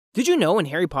Did you know in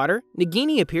Harry Potter,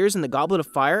 Nagini appears in the Goblet of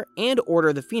Fire and Order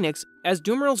of the Phoenix as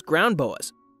Dumeril's ground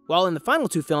Boas, while in the final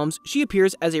two films, she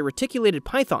appears as a reticulated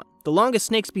python, the longest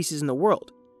snake species in the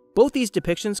world. Both these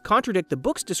depictions contradict the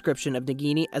book's description of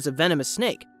Nagini as a venomous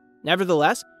snake.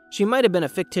 Nevertheless, she might have been a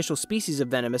fictional species of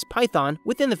venomous python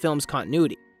within the film's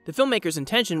continuity. The filmmaker's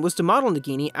intention was to model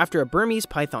Nagini after a Burmese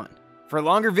python. For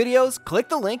longer videos, click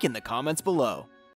the link in the comments below.